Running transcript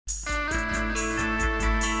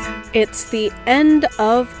It's the end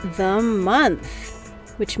of the month,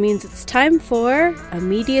 which means it's time for a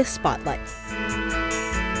media spotlight.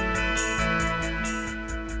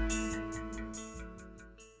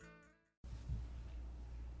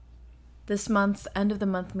 This month's end of the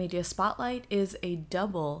month media spotlight is a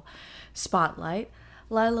double spotlight.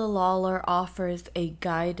 Lila Lawler offers a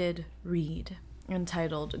guided read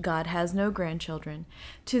entitled God Has No Grandchildren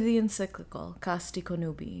to the encyclical Casti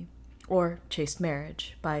Connubii, or Chaste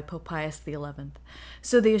Marriage, by Pope Pius XI.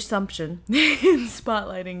 So the assumption in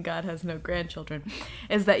spotlighting God Has No Grandchildren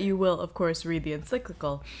is that you will, of course, read the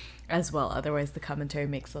encyclical as well, otherwise the commentary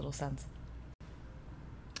makes little sense.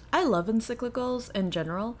 I love encyclicals in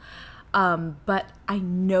general, but I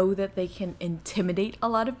know that they can intimidate a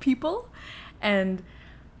lot of people. And,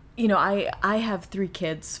 you know, I have 3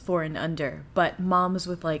 kids, 4 and under, but moms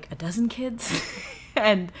with like a dozen kids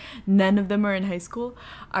and none of them are in high school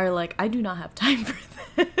are like, I do not have time for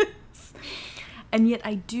this. And yet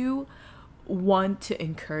I do want to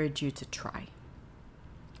encourage you to try.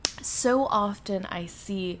 So often I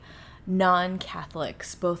see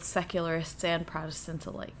non-Catholics, both secularists and Protestants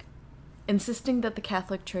alike, insisting that the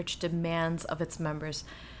Catholic Church demands of its members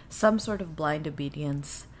some sort of blind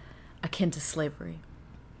obedience akin to slavery.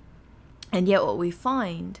 And yet what we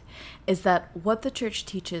find is that what the Church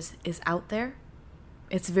teaches is out there.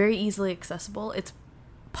 It's very easily accessible. It's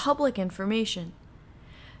public information.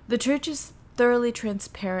 The Church is thoroughly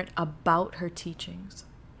transparent about her teachings.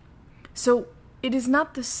 So it is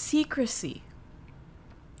not the secrecy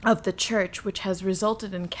of the Church which has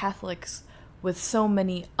resulted in Catholics with so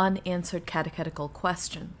many unanswered catechetical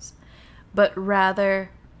questions, but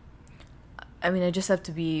rather, I just have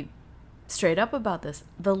to be straight up about this,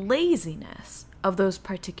 the laziness of those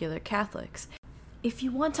particular Catholics. If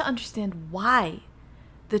you want to understand why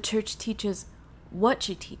the Church teaches what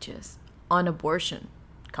she teaches on abortion,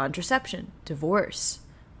 contraception, divorce,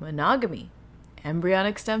 monogamy,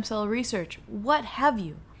 embryonic stem cell research, what have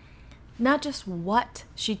you, not just what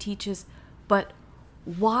she teaches, but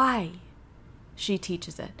why she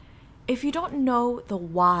teaches it. If you don't know the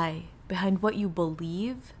why behind what you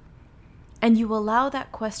believe, and you allow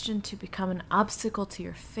that question to become an obstacle to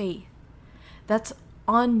your faith, that's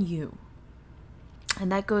on you. And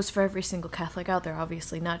that goes for every single Catholic out there,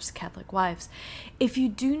 obviously, not just Catholic wives. If you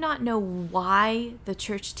do not know why the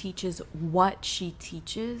Church teaches what she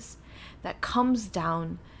teaches, that comes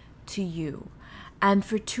down to you. And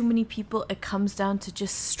for too many people, it comes down to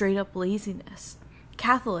just straight up laziness.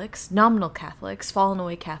 Catholics, nominal Catholics, fallen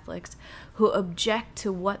away Catholics, who object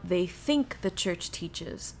to what they think the Church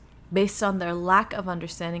teaches based on their lack of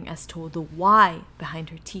understanding as to the why behind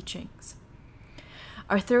her teachings,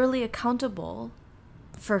 are thoroughly accountable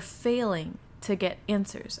for failing to get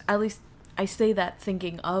answers. At least I say that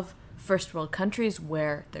thinking of first world countries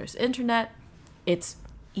where there's internet. It's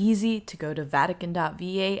easy to go to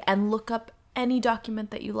Vatican.va and look up any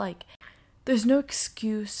document that you like. There's no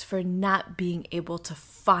excuse for not being able to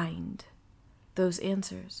find those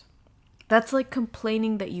answers. That's like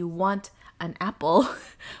complaining that you want an apple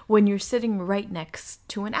when you're sitting right next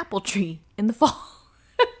to an apple tree in the fall.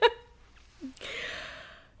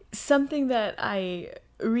 Something that I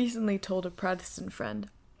recently told a Protestant friend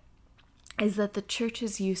is that the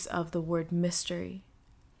Church's use of the word mystery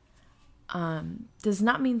does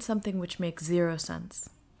not mean something which makes zero sense.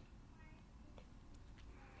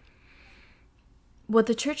 What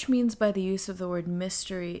the Church means by the use of the word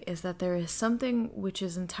mystery is that there is something which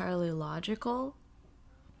is entirely logical,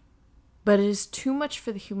 but it is too much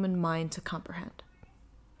for the human mind to comprehend.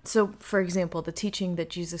 So, for example, the teaching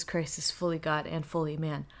that Jesus Christ is fully God and fully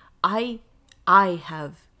man. I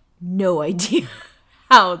have no idea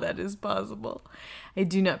how that is possible. I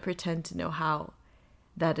do not pretend to know how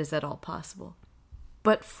that is at all possible.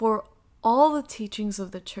 But for all the teachings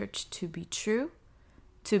of the Church to be true,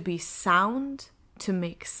 to be sound, to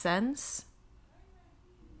make sense,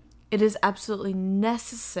 it is absolutely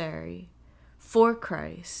necessary for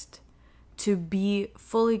Christ to be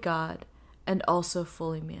fully God and also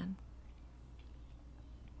fully man.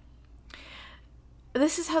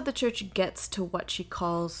 This is how the Church gets to what she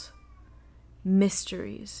calls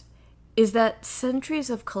mysteries, is that centuries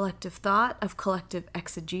of collective thought, of collective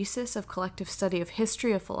exegesis, of collective study of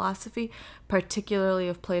history, of philosophy, particularly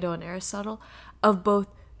of Plato and Aristotle, of both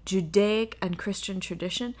Judaic and Christian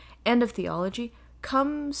tradition, and of theology,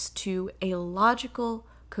 comes to a logical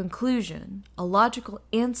conclusion, a logical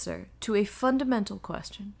answer to a fundamental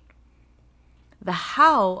question. The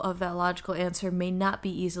how of that logical answer may not be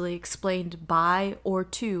easily explained by or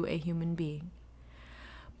to a human being.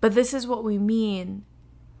 But this is what we mean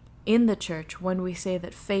in the Church when we say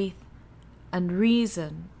that faith and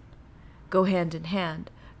reason go hand in hand.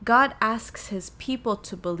 God asks his people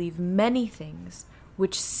to believe many things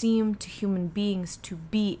which seem to human beings to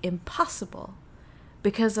be impossible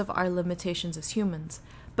because of our limitations as humans.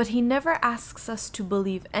 But he never asks us to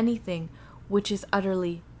believe anything which is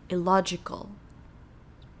utterly illogical.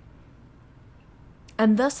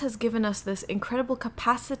 And thus has given us this incredible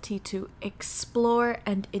capacity to explore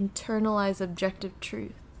and internalize objective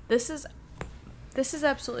truth. This is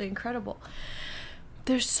absolutely incredible.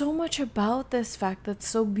 There's so much about this fact that's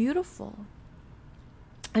so beautiful.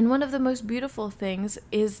 And one of the most beautiful things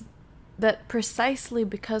is that precisely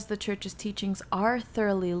because the church's teachings are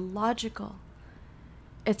thoroughly logical,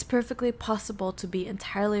 it's perfectly possible to be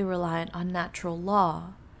entirely reliant on natural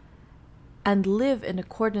law and live in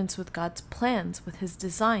accordance with God's plans, with his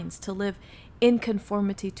designs, to live in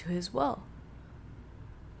conformity to his will.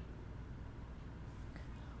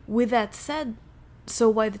 With that said, so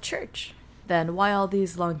why the church? Then why all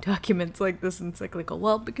these long documents like this encyclical?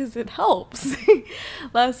 Well, because it helps.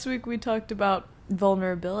 Last week we talked about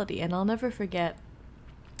vulnerability, and I'll never forget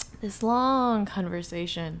this long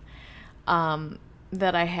conversation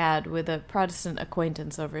that I had with a Protestant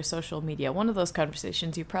acquaintance over social media. One of those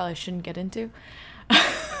conversations you probably shouldn't get into.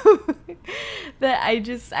 That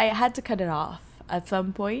I had to cut it off at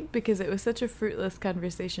some point because it was such a fruitless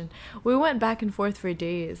conversation. We went back and forth for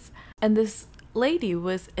days, and this lady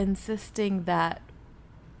was insisting that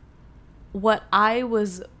what I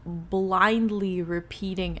was blindly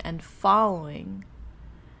repeating and following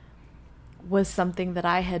was something that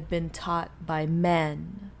I had been taught by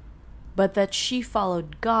men, but that she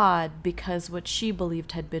followed God because what she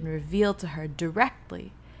believed had been revealed to her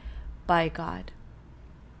directly by God.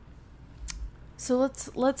 So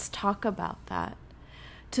let's talk about that.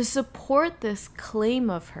 To support this claim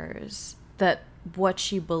of hers that what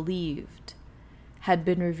she believed had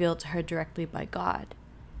been revealed to her directly by God,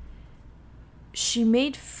 she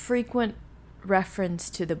made frequent reference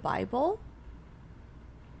to the Bible.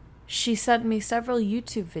 She sent me several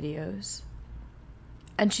YouTube videos,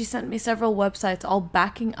 and she sent me several websites all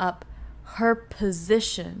backing up her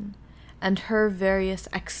position and her various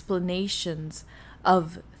explanations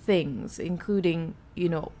of things, including,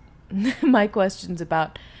 my questions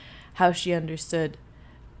about how she understood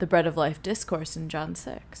the Bread of Life discourse in John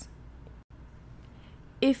 6.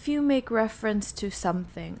 If you make reference to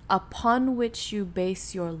something upon which you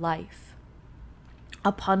base your life,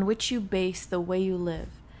 upon which you base the way you live,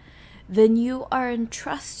 then you are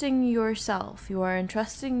entrusting yourself, you are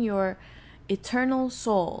entrusting your eternal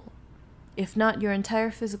soul, if not your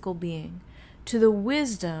entire physical being, to the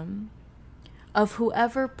wisdom of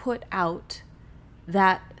whoever put out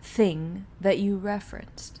that thing that you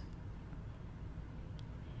referenced.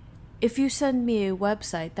 If you send me a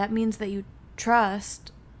website, that means that you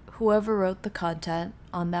trust whoever wrote the content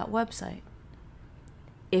on that website.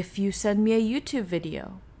 If you send me a YouTube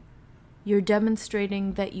video, you're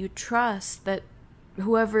demonstrating that you trust that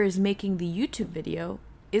whoever is making the YouTube video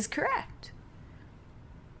is correct.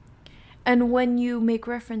 And when you make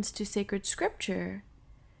reference to sacred scripture,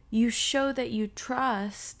 you show that you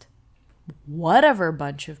trust whatever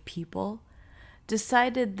bunch of people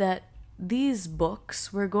decided that these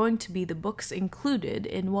books were going to be the books included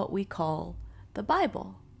in what we call the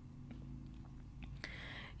Bible.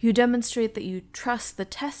 You demonstrate that you trust the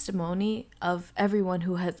testimony of everyone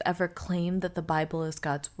who has ever claimed that the Bible is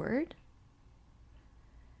God's word.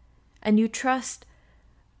 And you trust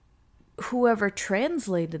whoever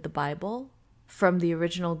translated the Bible from the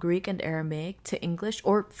original Greek and Aramaic to English,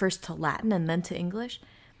 or first to Latin and then to English.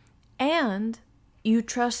 And you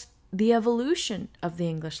trust the evolution of the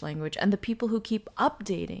English language and the people who keep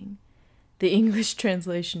updating the English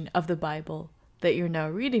translation of the Bible that you're now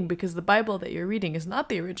reading, because the Bible that you're reading is not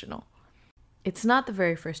the original. It's not the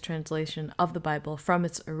very first translation of the Bible from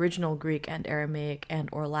its original Greek and Aramaic and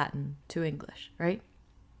or Latin to English, right?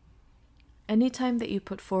 Anytime that you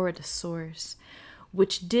put forward a source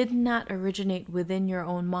which did not originate within your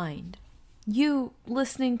own mind, you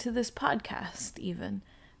listening to this podcast even,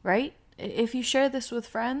 right? If you share this with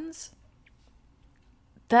friends,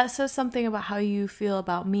 that says something about how you feel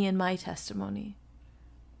about me and my testimony.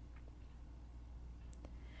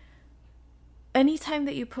 Anytime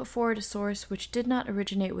that you put forward a source which did not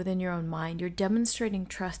originate within your own mind, you're demonstrating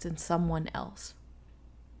trust in someone else.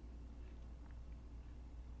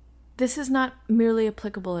 This is not merely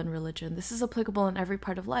applicable in religion. This is applicable in every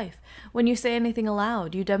part of life. When you say anything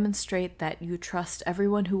aloud, you demonstrate that you trust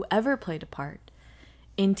everyone who ever played a part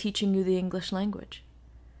in teaching you the English language.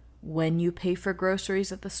 When you pay for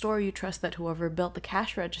groceries at the store, you trust that whoever built the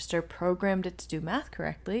cash register programmed it to do math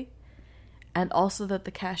correctly, and also that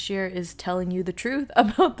the cashier is telling you the truth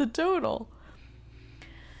about the total.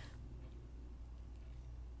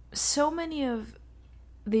 So many of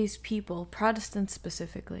these people, Protestants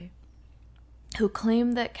specifically, who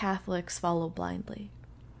claim that Catholics follow blindly,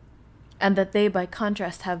 and that they, by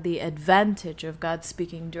contrast, have the advantage of God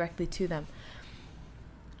speaking directly to them.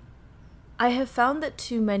 I have found that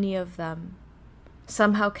too many of them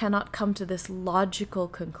somehow cannot come to this logical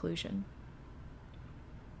conclusion,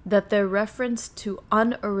 that their reference to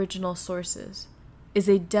unoriginal sources is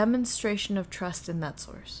a demonstration of trust in that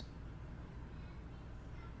source.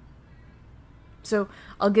 So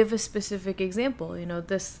I'll give a specific example.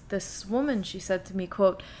 This woman, she said to me,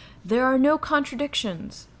 quote, "There are no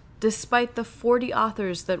contradictions, despite the 40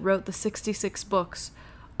 authors that wrote the 66 books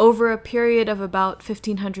over a period of about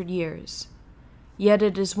 1,500 years. Yet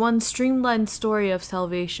it is one streamlined story of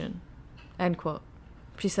salvation." End quote.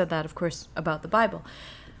 She said that, of course, about the Bible.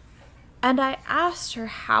 And I asked her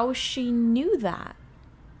how she knew that.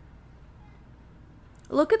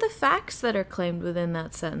 Look at the facts that are claimed within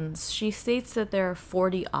that sentence. She states that there are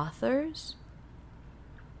 40 authors.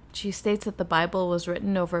 She states that the Bible was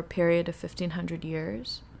written over a period of 1,500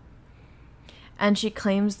 years. And she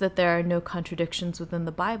claims that there are no contradictions within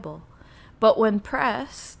the Bible. But when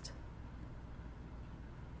pressed,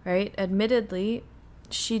 right, admittedly,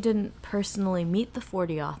 she didn't personally meet the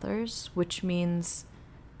 40 authors, which means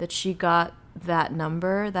that she got that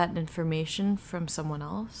number, that information from someone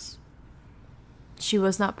else. She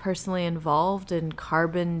was not personally involved in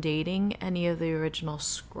carbon dating any of the original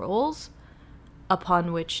scrolls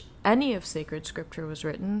upon which any of sacred scripture was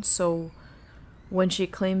written. So when she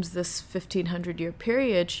claims this 1,500-year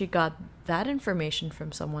period, she got that information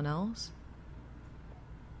from someone else.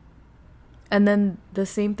 And then the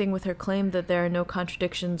same thing with her claim that there are no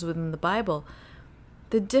contradictions within the Bible.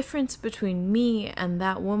 The difference between me and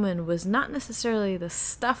that woman was not necessarily the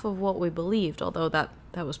stuff of what we believed, although that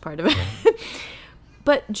was part of it.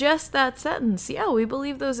 But just that sentence, yeah, we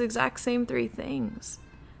believe those exact same three things.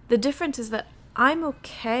 The difference is that I'm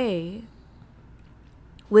okay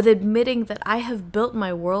with admitting that I have built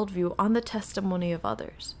my worldview on the testimony of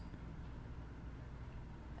others.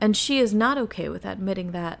 And she is not okay with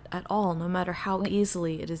admitting that at all, no matter how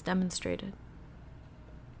easily it is demonstrated.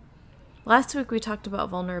 Last week we talked about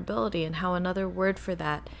vulnerability and how another word for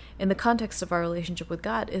that in the context of our relationship with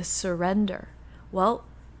God is surrender. Well,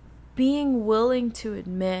 being willing to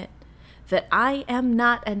admit that I am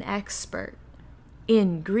not an expert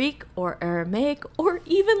in Greek or Aramaic or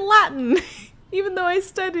even Latin, even though I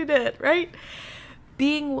studied it, right?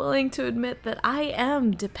 Being willing to admit that I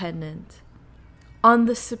am dependent on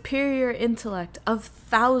the superior intellect of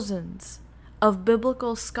thousands of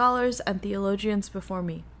biblical scholars and theologians before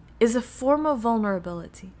me is a form of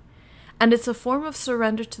vulnerability. And it's a form of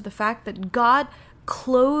surrender to the fact that God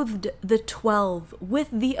clothed the 12 with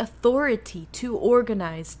the authority to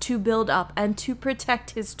organize, to build up, and to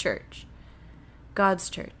protect his church, God's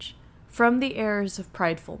church, from the errors of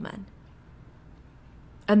prideful men.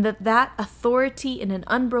 And that authority in an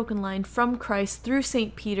unbroken line from Christ through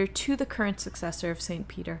St. Peter to the current successor of St.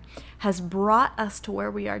 Peter has brought us to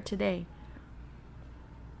where we are today.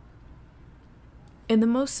 In the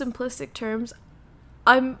most simplistic terms,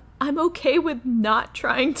 I'm okay with not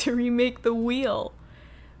trying to remake the wheel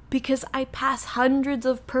because I pass hundreds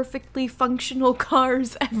of perfectly functional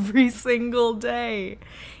cars every single day,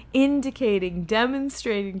 indicating,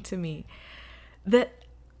 demonstrating to me that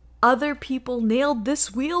other people nailed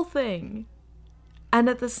this wheel thing. And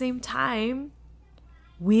at the same time,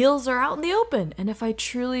 wheels are out in the open. And if I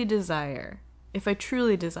truly desire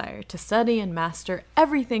to study and master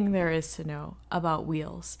everything there is to know about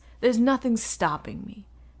wheels, there's nothing stopping me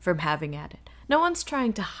from having at it. No one's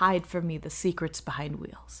trying to hide from me the secrets behind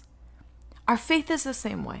wheels. Our faith is the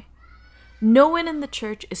same way. No one in the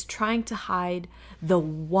church is trying to hide the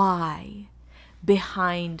why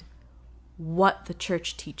behind what the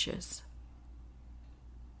church teaches.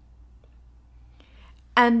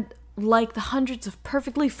 And like the hundreds of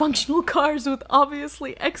perfectly functional cars with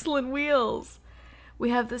obviously excellent wheels, we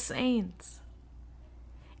have the saints.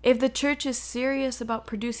 If the church is serious about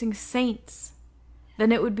producing saints,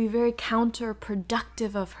 then it would be very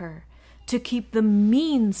counterproductive of her to keep the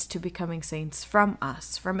means to becoming saints from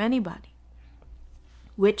us, from anybody.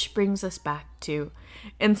 Which brings us back to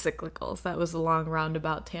encyclicals. That was a long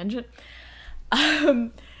roundabout tangent.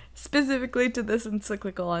 Specifically to this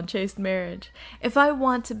encyclical on chaste marriage. If I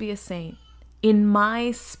want to be a saint in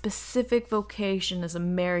my specific vocation as a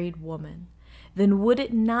married woman, then would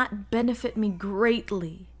it not benefit me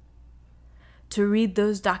greatly to read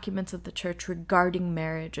those documents of the church regarding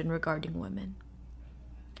marriage and regarding women?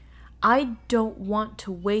 I don't want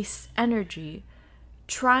to waste energy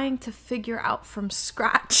trying to figure out from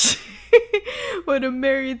scratch what a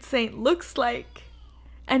married saint looks like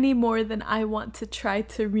any more than I want to try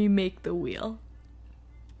to remake the wheel.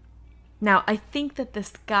 Now, I think that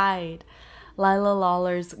this guide, Lila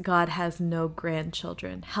Lawler's God Has No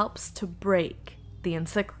Grandchildren, helps to break the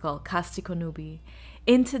encyclical Casti Connubii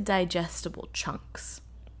into digestible chunks.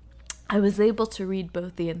 I was able to read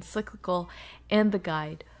both the encyclical and the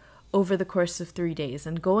guide over the course of 3 days,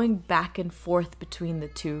 and going back and forth between the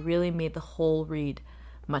two really made the whole read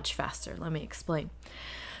much faster. Let me explain.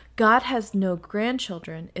 God Has No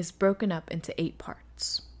Grandchildren is broken up into 8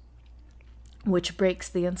 parts, which breaks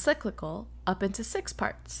the encyclical up into 6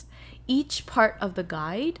 parts. Each part of the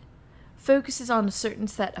guide focuses on a certain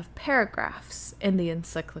set of paragraphs in the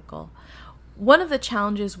encyclical. One of the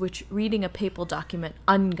challenges which reading a papal document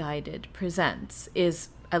unguided presents is,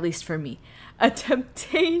 at least for me, a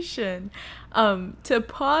temptation to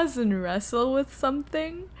pause and wrestle with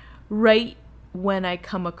something right when I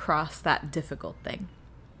come across that difficult thing.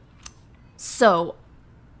 So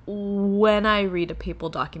when I read a papal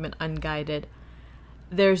document unguided,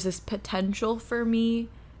 there's this potential for me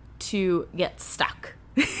to get stuck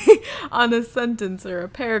on a sentence or a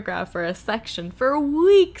paragraph or a section for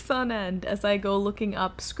weeks on end as I go looking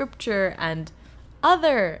up scripture and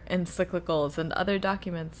other encyclicals and other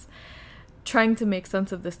documents, trying to make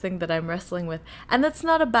sense of this thing that I'm wrestling with. And that's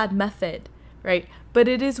not a bad method, right? But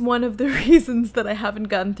it is one of the reasons that I haven't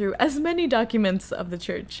gotten through as many documents of the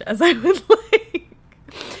church as I would like.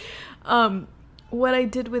 What I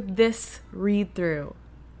did with this read through,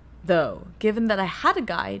 though, given that I had a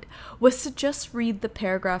guide, was to just read the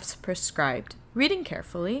paragraphs prescribed, reading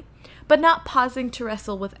carefully, but not pausing to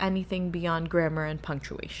wrestle with anything beyond grammar and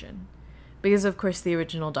punctuation, because of course the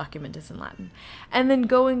original document is in Latin, and then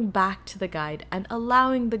going back to the guide and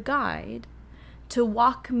allowing the guide to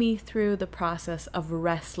walk me through the process of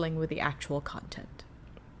wrestling with the actual content.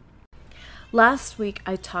 Last week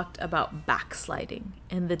I talked about backsliding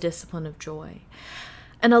and the discipline of joy.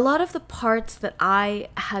 And a lot of the parts that I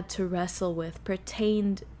had to wrestle with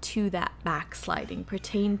pertained to that backsliding,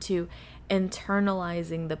 pertained to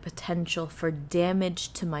internalizing the potential for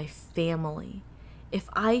damage to my family if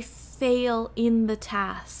I fail in the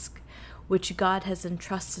task which God has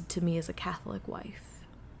entrusted to me as a Catholic wife.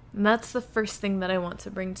 And that's the first thing that I want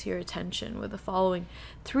to bring to your attention with the following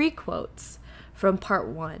 3 quotes from part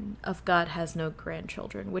 1 of God Has No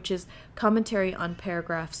Grandchildren, which is commentary on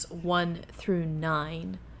paragraphs 1 through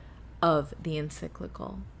 9 of the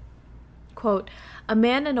encyclical. Quote, "A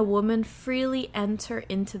man and a woman freely enter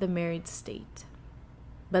into the married state,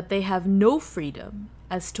 but they have no freedom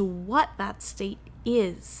as to what that state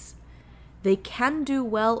is. They can do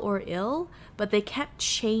well or ill, but they can't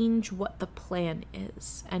change what the plan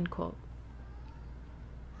is." End quote.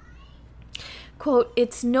 Quote,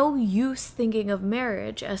 "It's no use thinking of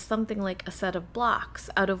marriage as something like a set of blocks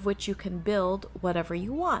out of which you can build whatever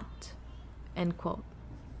you want." End quote.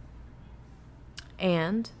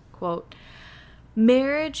 And, quote,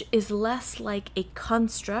 "Marriage is less like a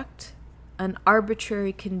construct, an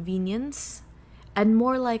arbitrary convenience, and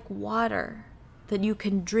more like water that you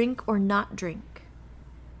can drink or not drink.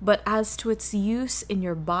 But as to its use in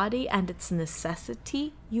your body and its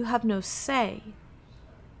necessity, you have no say.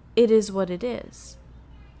 It is what it is."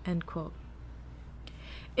 End quote.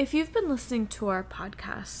 If you've been listening to our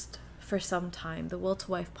podcast for some time, the Will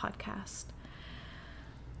to Wife podcast,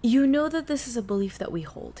 you know that this is a belief that we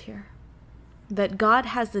hold here. That God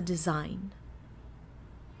has a design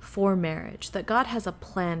for marriage, that God has a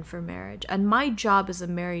plan for marriage, and my job as a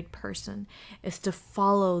married person is to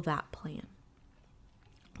follow that plan.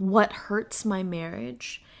 What hurts my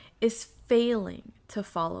marriage is failing to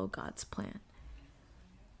follow God's plan.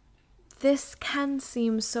 This can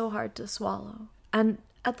seem so hard to swallow, and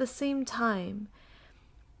at the same time,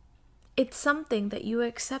 it's something that you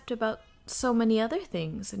accept about so many other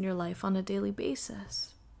things in your life on a daily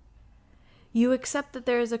basis. You accept that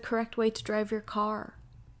there is a correct way to drive your car,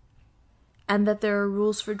 and that there are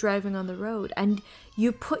rules for driving on the road, and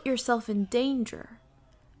you put yourself in danger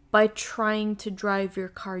by trying to drive your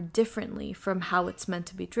car differently from how it's meant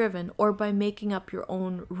to be driven, or by making up your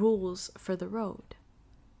own rules for the road.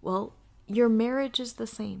 Well, your marriage is the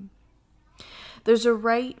same. There's a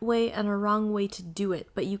right way and a wrong way to do it,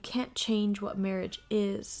 but you can't change what marriage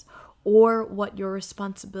is or what your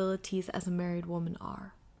responsibilities as a married woman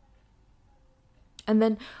are. And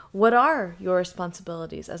then, what are your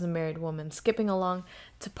responsibilities as a married woman? Skipping along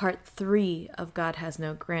to part 3 of God Has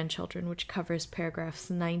No Grandchildren, which covers paragraphs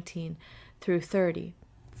 19 through 30.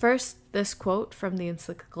 First, this quote from the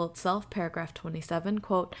encyclical itself, paragraph 27,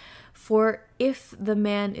 quote, "For if the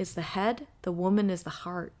man is the head, the woman is the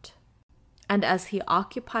heart. And as he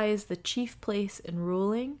occupies the chief place in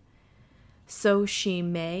ruling, so she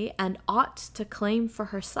may and ought to claim for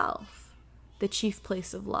herself the chief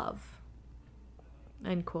place of love."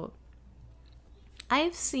 End quote.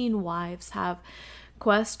 I've seen wives have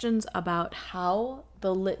questions about how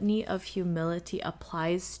the litany of humility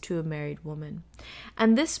applies to a married woman.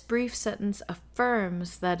 And this brief sentence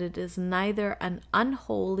affirms that it is neither an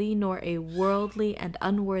unholy nor a worldly and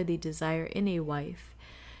unworthy desire in a wife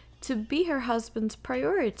to be her husband's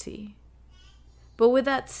priority. But with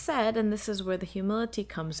that said, and this is where the humility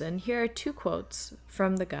comes in, here are two quotes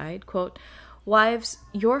from the guide. Quote, "Wives,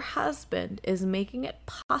 your husband is making it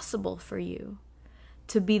possible for you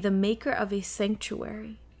to be the maker of a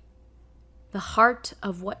sanctuary, the heart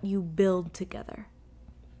of what you build together.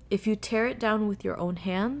 If you tear it down with your own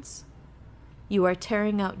hands, you are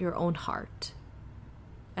tearing out your own heart."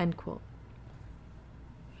 End quote.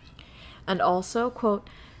 And also, quote,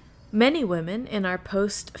 "Many women in our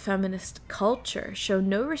post-feminist culture show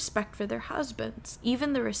no respect for their husbands,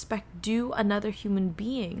 even the respect due another human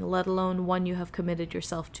being, let alone one you have committed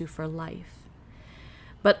yourself to for life.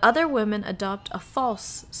 But other women adopt a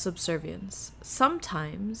false subservience.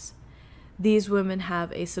 Sometimes these women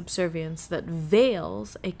have a subservience that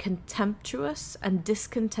veils a contemptuous and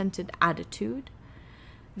discontented attitude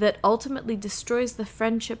that ultimately destroys the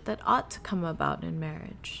friendship that ought to come about in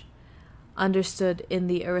marriage, understood in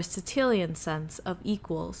the Aristotelian sense of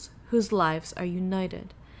equals whose lives are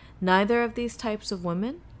united. Neither of these types of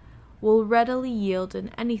women will readily yield in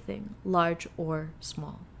anything, large or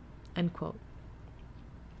small." End quote.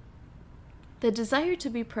 The desire to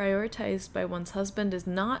be prioritized by one's husband is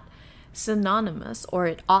not synonymous, or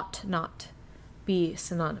it ought not be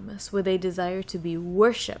synonymous, with a desire to be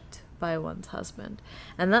worshipped by one's husband.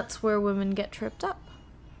 And that's where women get tripped up.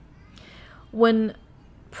 When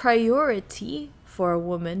priority for a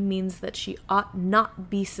woman means that she ought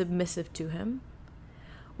not be submissive to him,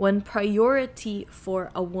 when priority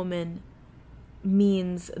for a woman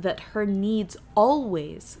means that her needs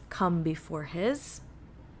always come before his,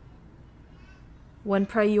 when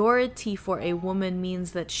priority for a woman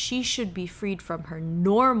means that she should be freed from her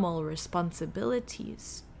normal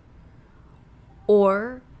responsibilities,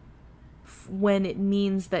 or when it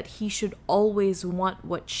means that he should always want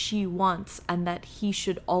what she wants and that he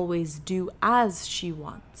should always do as she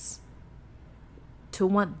wants. To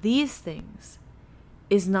want these things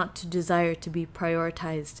is not to desire to be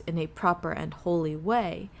prioritized in a proper and holy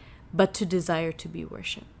way, but to desire to be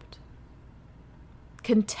worshipped.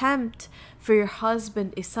 Contempt for your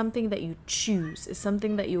husband is something that you choose, is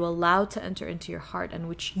something that you allow to enter into your heart and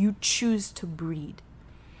which you choose to breed.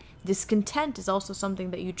 Discontent is also something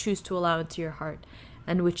that you choose to allow into your heart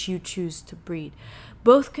and which you choose to breed.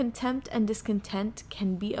 Both contempt and discontent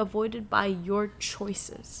can be avoided by your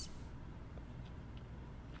choices.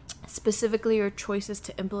 Specifically, your choices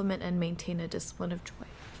to implement and maintain a discipline of joy.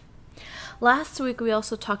 Last week, we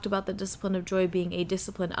also talked about the discipline of joy being a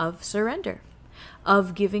discipline of surrender,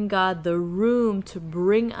 of giving God the room to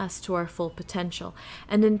bring us to our full potential.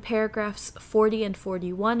 And in paragraphs 40 and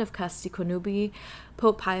 41 of Casti Connubii,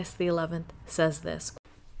 Pope Pius XI says this,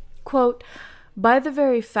 quote, "By the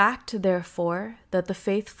very fact, therefore, that the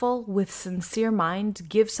faithful with sincere mind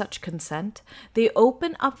give such consent, they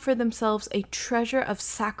open up for themselves a treasure of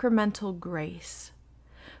sacramental grace,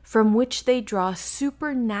 from which they draw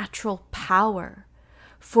supernatural power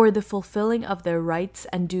for the fulfilling of their rights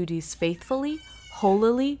and duties faithfully,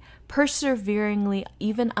 holily, perseveringly,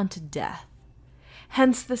 even unto death.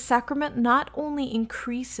 Hence the sacrament not only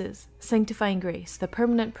increases sanctifying grace, the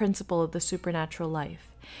permanent principle of the supernatural life,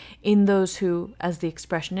 in those who, as the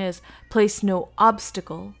expression is, place no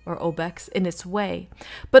obstacle, or obex, in its way,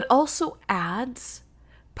 but also adds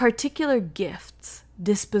particular gifts,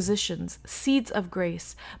 dispositions, seeds of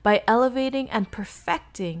grace, by elevating and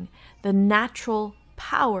perfecting the natural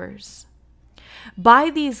powers. By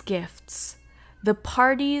these gifts, the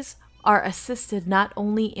parties are assisted not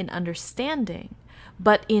only in understanding,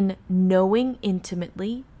 but in knowing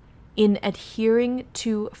intimately, in adhering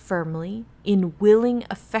to firmly, in willing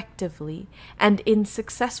effectively, and in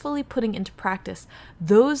successfully putting into practice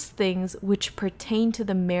those things which pertain to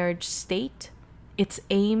the marriage state, its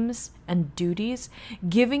aims and duties,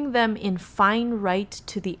 giving them in fine right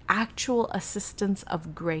to the actual assistance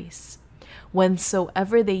of grace,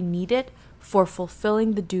 whensoever they need it for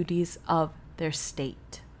fulfilling the duties of their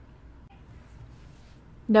state.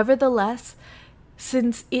 Nevertheless,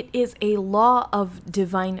 since it is a law of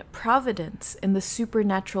divine providence in the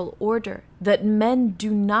supernatural order that men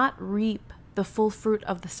do not reap the full fruit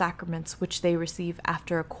of the sacraments which they receive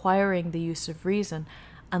after acquiring the use of reason,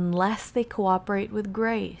 unless they cooperate with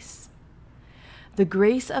grace. The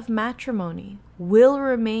grace of matrimony will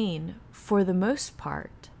remain, for the most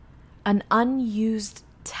part, an unused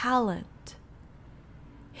talent,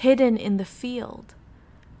 hidden in the field,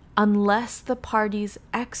 unless the parties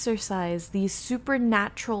exercise these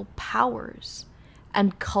supernatural powers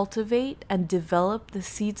and cultivate and develop the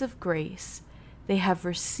seeds of grace they have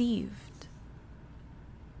received.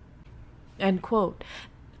 End quote.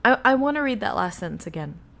 I want to read that last sentence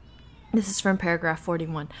again. This is from paragraph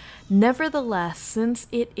 41. Nevertheless, since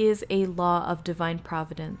it is a law of divine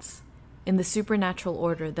providence in the supernatural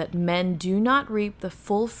order that men do not reap the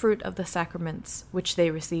full fruit of the sacraments which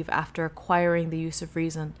they receive after acquiring the use of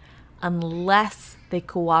reason, unless they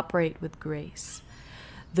cooperate with grace,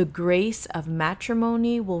 the grace of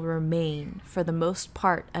matrimony will remain, for the most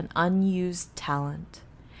part, an unused talent,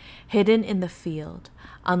 hidden in the field,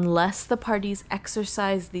 unless the parties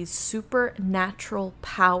exercise these supernatural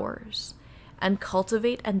powers and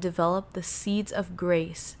cultivate and develop the seeds of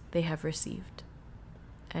grace they have received.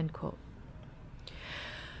 End quote.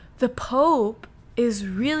 The Pope is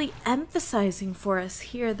really emphasizing for us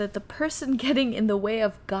here that the person getting in the way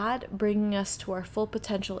of God bringing us to our full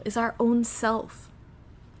potential is our own self.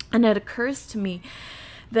 And it occurs to me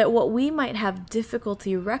that what we might have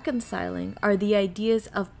difficulty reconciling are the ideas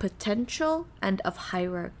of potential and of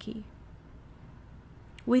hierarchy.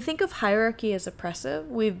 We think of hierarchy as oppressive.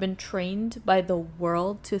 We've been trained by the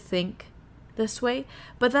world to think this way,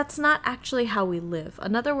 but that's not actually how we live.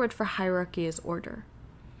 Another word for hierarchy is order.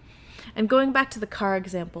 And going back to the car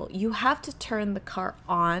example, you have to turn the car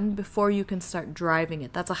on before you can start driving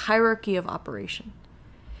it. That's a hierarchy of operation.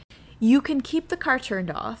 You can keep the car turned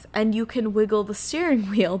off and you can wiggle the steering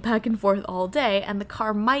wheel back and forth all day and the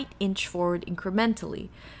car might inch forward incrementally,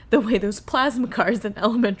 the way those plasma cars in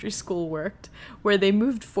elementary school worked, where they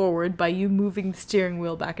moved forward by you moving the steering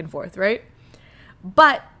wheel back and forth, right?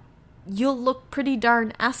 But you'll look pretty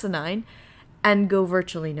darn asinine and go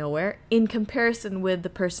virtually nowhere in comparison with the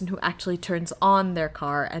person who actually turns on their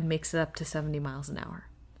car and makes it up to 70 miles an hour,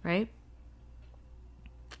 right?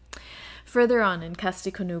 Further on in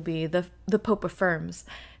Casti Connubii, the Pope affirms,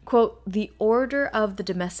 quote, "The order of the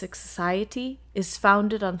domestic society is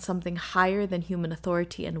founded on something higher than human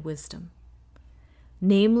authority and wisdom,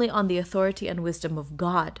 namely on the authority and wisdom of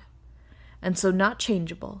God, and so not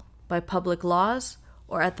changeable by public laws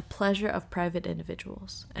or at the pleasure of private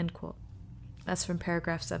individuals." End quote. That's from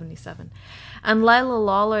paragraph 77. And Lila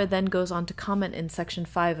Lawler then goes on to comment in section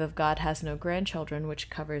 5 of God Has No Grandchildren,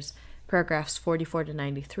 which covers paragraphs 44 to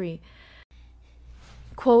 93.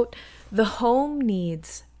 Quote, "The home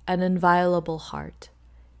needs an inviolable heart.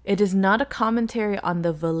 It is not a commentary on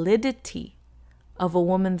the validity of a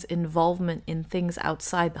woman's involvement in things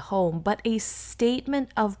outside the home, but a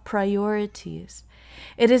statement of priorities.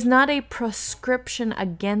 It is not a prescription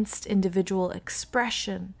against individual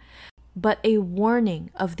expression, but a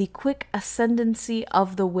warning of the quick ascendancy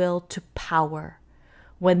of the will to power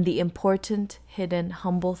when the important, hidden,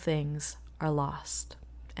 humble things are lost."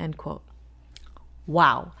 End quote.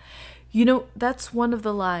 Wow. You know, that's one of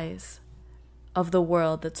the lies of the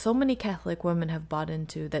world that so many Catholic women have bought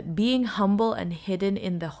into, that being humble and hidden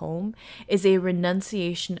in the home is a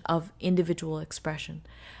renunciation of individual expression.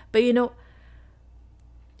 But you know,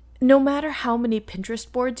 no matter how many Pinterest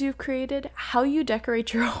boards you've created, how you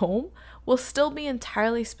decorate your home will still be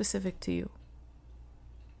entirely specific to you.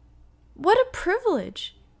 What a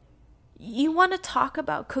privilege. You want to talk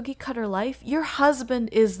about cookie cutter life? Your husband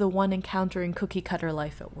is the one encountering cookie cutter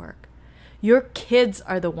life at work. Your kids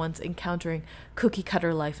are the ones encountering cookie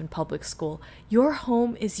cutter life in public school. Your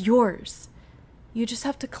home is yours. You just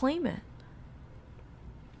have to claim it.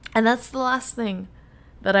 And that's the last thing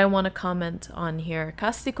that I want to comment on here.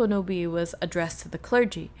 Casti Connubii was addressed to the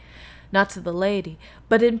clergy, not to the laity.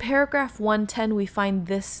 But in paragraph 110, we find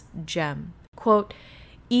this gem. Quote,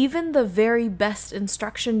 "Even the very best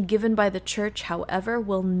instruction given by the Church, however,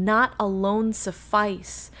 will not alone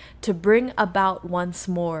suffice to bring about once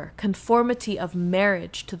more conformity of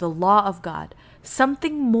marriage to the law of God.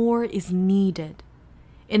 Something more is needed.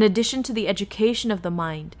 In addition to the education of the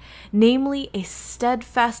mind, namely a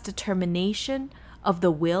steadfast determination of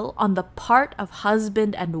the will on the part of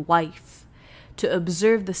husband and wife to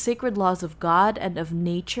observe the sacred laws of God and of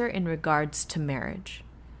nature in regards to marriage."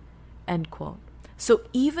 End quote. So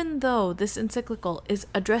even though this encyclical is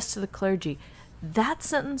addressed to the clergy, that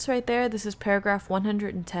sentence right there, this is paragraph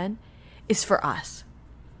 110, is for us.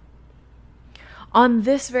 On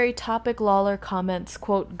this very topic, Lawler comments,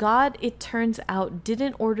 quote, God, it turns out,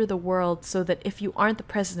 didn't order the world so that if you aren't the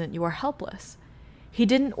president, you are helpless. He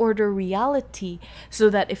didn't order reality so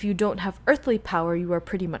that if you don't have earthly power, you are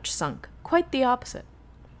pretty much sunk. Quite the opposite.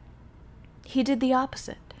 He did the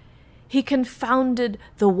opposite. He confounded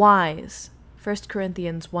the wise. 1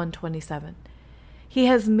 Corinthians 1:27. He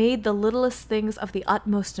has made the littlest things of the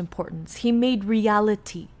utmost importance. He made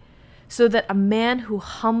reality so that a man who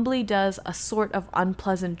humbly does a sort of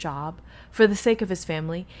unpleasant job for the sake of his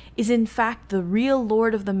family is in fact the real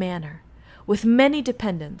lord of the manor, with many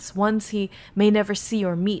dependents, ones he may never see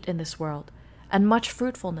or meet in this world, and much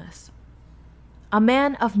fruitfulness. A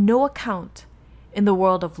man of no account in the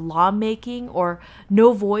world of lawmaking, or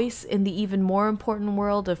no voice in the even more important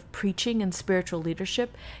world of preaching and spiritual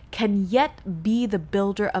leadership, can yet be the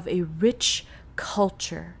builder of a rich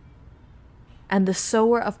culture and the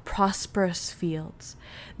sower of prosperous fields.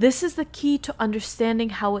 This is the key to understanding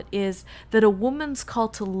how it is that a woman's call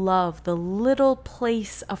to love the little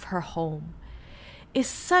place of her home is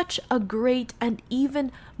such a great and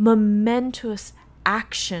even momentous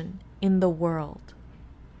action in the world.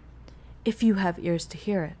 If you have ears to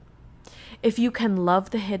hear it, if you can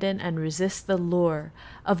love the hidden and resist the lure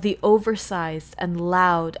of the oversized and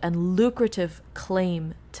loud and lucrative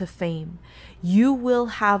claim to fame, you will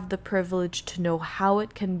have the privilege to know how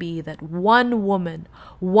it can be that one woman,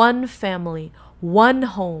 one family, one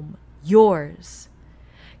home, yours,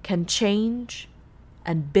 can change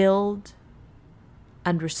and build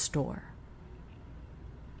and restore.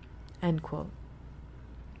 End quote.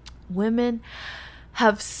 Women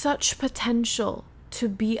have such potential to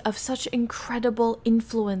be of such incredible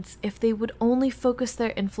influence if they would only focus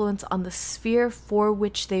their influence on the sphere for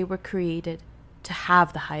which they were created to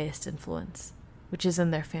have the highest influence, which is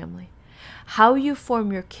in their family. How you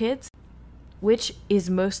form your kids, which is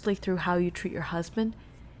mostly through how you treat your husband,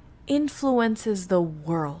 influences the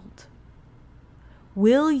world.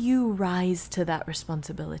 Will you rise to that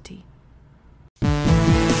responsibility?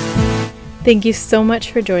 Thank you so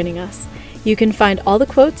much for joining us. You can find all the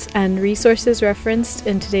quotes and resources referenced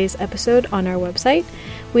in today's episode on our website.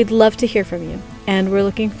 We'd love to hear from you, and we're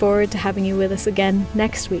looking forward to having you with us again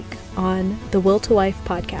next week on the Will to Wife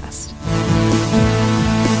podcast.